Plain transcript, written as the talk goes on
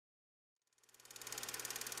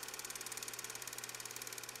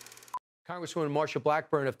Congresswoman Marsha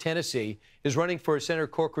Blackburn of Tennessee is running for Senator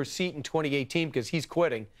Corker's seat in 2018 because he's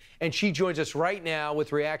quitting. And she joins us right now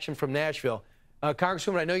with reaction from Nashville.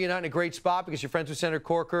 Congresswoman, I know you're not in a great spot because you're friends with Senator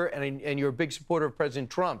Corker and you're a big supporter of President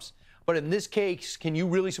Trump's. But in this case, can you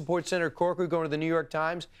really support Senator Corker going to the New York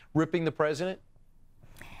Times, ripping the president?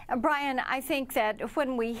 Brian, I think that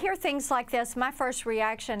when we hear things like this, my first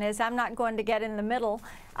reaction is I'm not going to get in the middle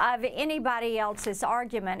of anybody else's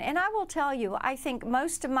argument. And I will tell you, I think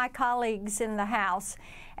most of my colleagues in the House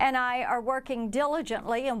and I are working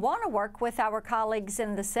diligently and want to work with our colleagues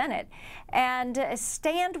in the Senate and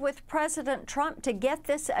stand with President Trump to get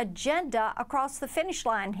this agenda across the finish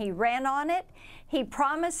line. He ran on it, he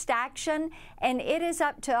promised action, and it is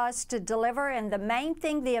up to us to deliver. And the main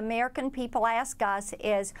thing the American people ask us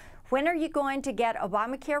is, when are you going to get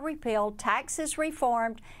Obamacare repealed, taxes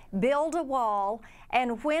reformed, build a wall,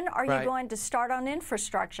 and when are you going to start on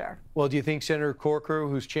infrastructure? Well, do you think Senator Corker,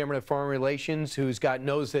 who's chairman of Foreign Relations,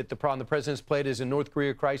 knows that the problem the president's plate is a North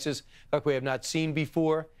Korea crisis like we have not seen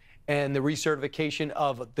before, and the recertification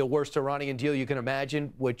of the worst Iranian deal you can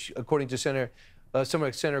imagine, which, according to some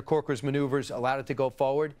of Senator Corker's maneuvers, allowed it to go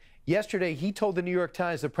forward? Yesterday, he told the New York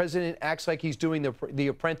Times the president acts like he's doing the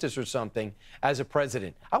Apprentice or something as a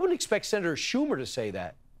president. I wouldn't expect Senator Schumer to say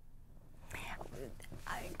that.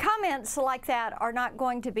 Comments like that are not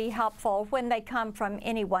going to be helpful when they come from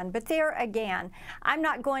anyone. But there again, I'm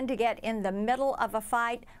not going to get in the middle of a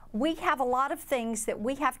fight. We have a lot of things that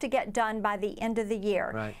we have to get done by the end of the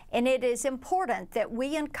year. And it is important that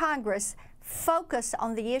we in Congress focus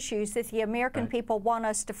on the issues that the American people want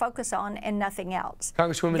us to focus on and nothing else.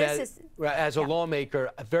 Congresswoman, as a lawmaker,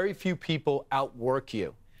 very few people outwork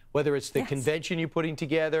you. Whether it's the convention you're putting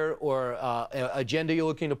together or agenda you're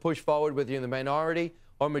looking to push forward, whether you're in the minority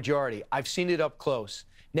or majority. I've seen it up close.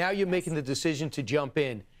 Now you're making the decision to jump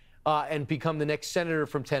in and become the next senator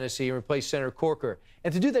from Tennessee and replace Senator Corker.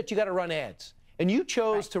 And to do that, you got to run ads. And you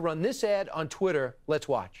chose to run this ad on Twitter. Let's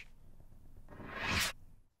watch.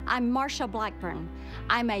 I'm Marsha Blackburn.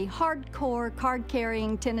 I'm a hardcore,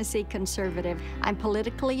 card-carrying Tennessee conservative. I'm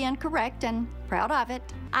politically incorrect and proud of it.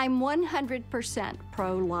 I'm 100%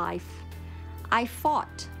 pro-life. I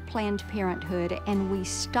fought Planned Parenthood, and we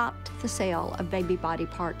stopped the sale of baby body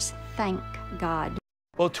parts. Thank God.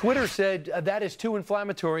 Well, Twitter said that is too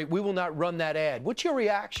inflammatory. We will not run that ad. What's your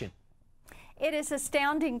reaction? It is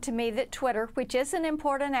astounding to me that Twitter, which is an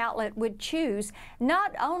important outlet, would choose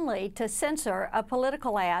not only to censor a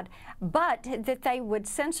political ad, but that they would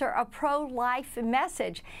censor a pro-life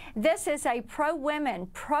message. This is a pro-women,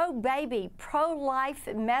 pro-baby, pro-life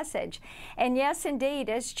message. And yes, indeed,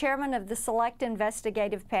 as chairman of the Select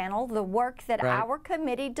Investigative Panel, the work that our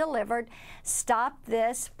committee delivered stopped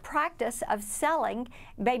this practice of selling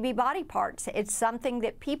baby body parts. It's something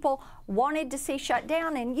that people wanted to see shut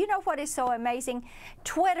down. And you know what is so amazing?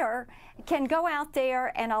 Twitter can go out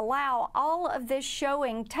there and allow all of this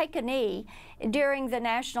showing take a knee during the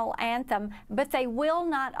national anthem, but they will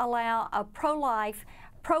not allow a pro-life,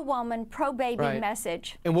 pro-woman, pro-baby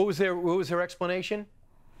message. And what was their explanation?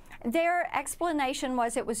 Their explanation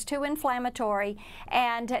was it was too inflammatory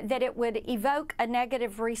and that it would evoke a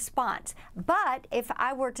negative response. But if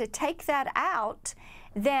I were to take that out,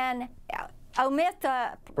 then omit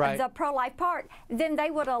the pro-life part, then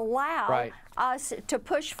they would allow us to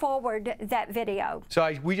push forward that video.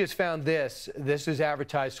 So we just found this. This is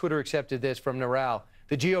advertised. Twitter accepted this from Naral.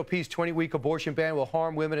 The GOP's 20-week abortion ban will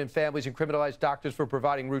harm women and families and criminalize doctors for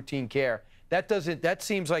providing routine care. That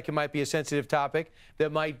seems like it might be a sensitive topic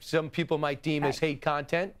that some people might deem as hate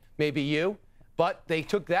content, maybe you, but they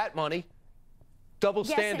took that money. Double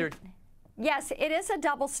standard. Yes, it is a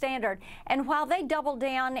double standard. And while they doubled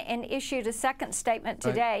down and issued a second statement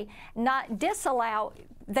today,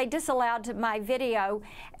 they disallowed my video,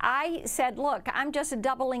 I said, look, I'm just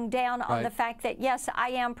doubling down on the fact that, yes, I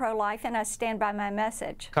am pro-life and I stand by my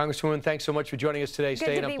message. Congresswoman, thanks so much for joining us today.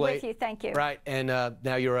 Good to be with you. Thank you. And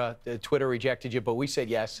now you're Twitter rejected you, but we said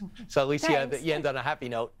yes. So at least you end on a happy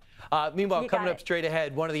note. Meanwhile, coming up straight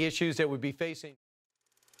ahead, one of the issues that we'd be facing.